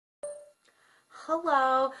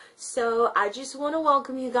Hello. So I just want to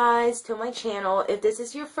welcome you guys to my channel. If this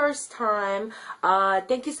is your first time,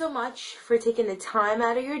 thank you so much for taking the time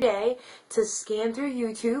out of your day to scan through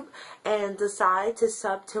YouTube and decide to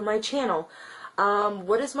sub to my channel.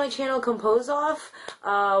 What is my channel composed of?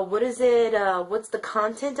 What is it? What's the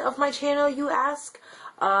content of my channel, you ask?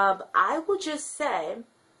 I will just say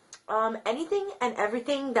anything and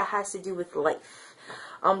everything that has to do with life.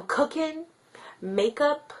 Cooking,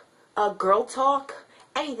 makeup, girl talk,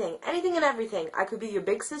 anything and everything. I could be your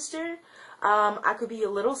big sister, I could be your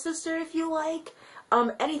little sister if you like,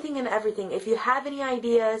 anything and everything. If you have any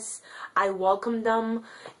ideas, I welcome them,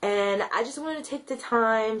 and I just want to take the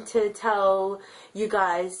time to tell you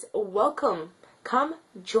guys, welcome, come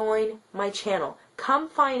join my channel, come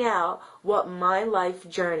find out what my life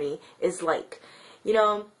journey is like. You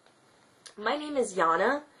know, my name is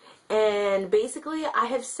Yana. And basically, I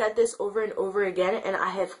have said this over and over again, and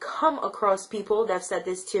I have come across people that have said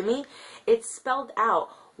this to me. It's spelled out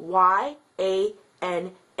Y-A-N-A.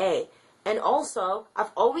 And also,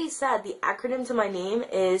 I've always said the acronym to my name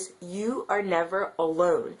is You Are Never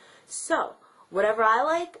Alone. So, whatever I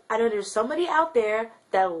like, I know there's somebody out there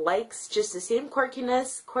that likes just the same quirky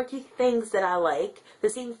things that I like, the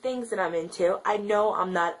same things that I'm into. I know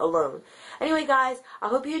I'm not alone. Anyway, guys, I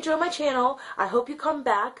hope you enjoy my channel. I hope you come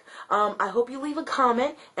back. I hope you leave a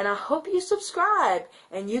comment, and I hope you subscribe,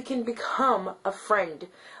 and you can become a friend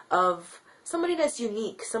of somebody that's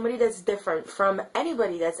unique, somebody that's different from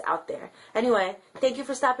anybody that's out there. Anyway, thank you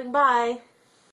for stopping by.